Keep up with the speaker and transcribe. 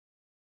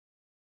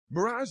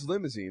Mirage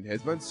Limousine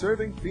has been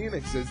serving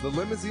Phoenix as the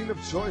limousine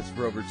of choice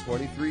for over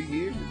 23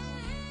 years.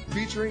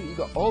 Featuring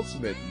the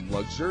ultimate in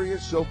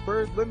luxurious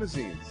chauffeured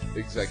limousines,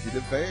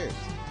 executive vans,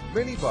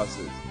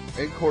 minibuses,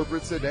 and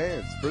corporate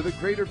sedans for the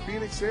greater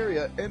Phoenix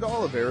area and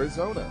all of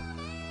Arizona.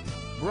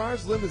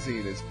 Mirage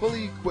Limousine is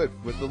fully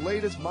equipped with the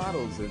latest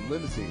models in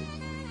limousines.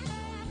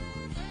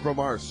 From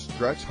our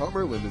Stretch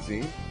Hummer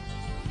limousine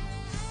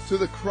to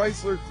the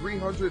Chrysler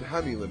 300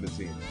 Hemi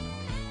limousine,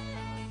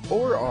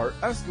 or our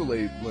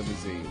Escalade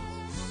limousines.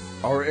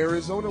 Our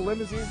Arizona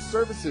limousine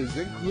services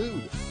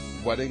include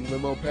wedding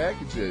limo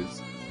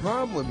packages,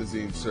 prom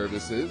limousine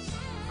services,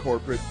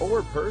 corporate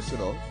or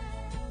personal,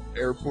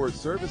 airport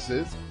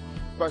services,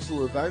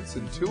 special events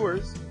and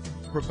tours,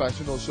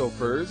 professional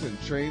chauffeurs and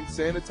trained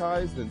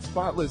sanitized and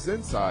spotless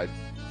inside,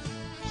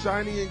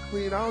 shiny and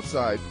clean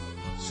outside,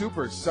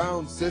 super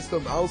sound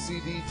system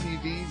LCD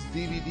TVs,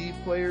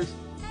 DVD players,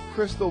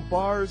 crystal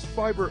bars,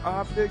 fiber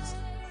optics,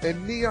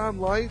 and neon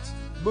lights,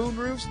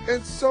 moonroofs,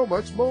 and so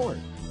much more.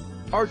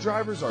 Our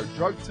drivers are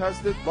drug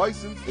tested,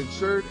 licensed,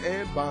 insured,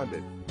 and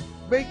bonded.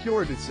 Make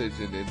your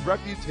decision in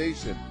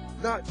reputation,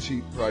 not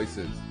cheap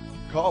prices.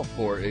 Call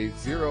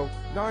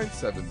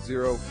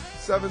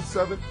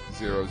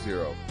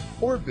 480-970-7700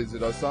 or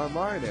visit us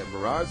online at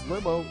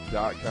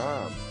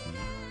miragelimo.com.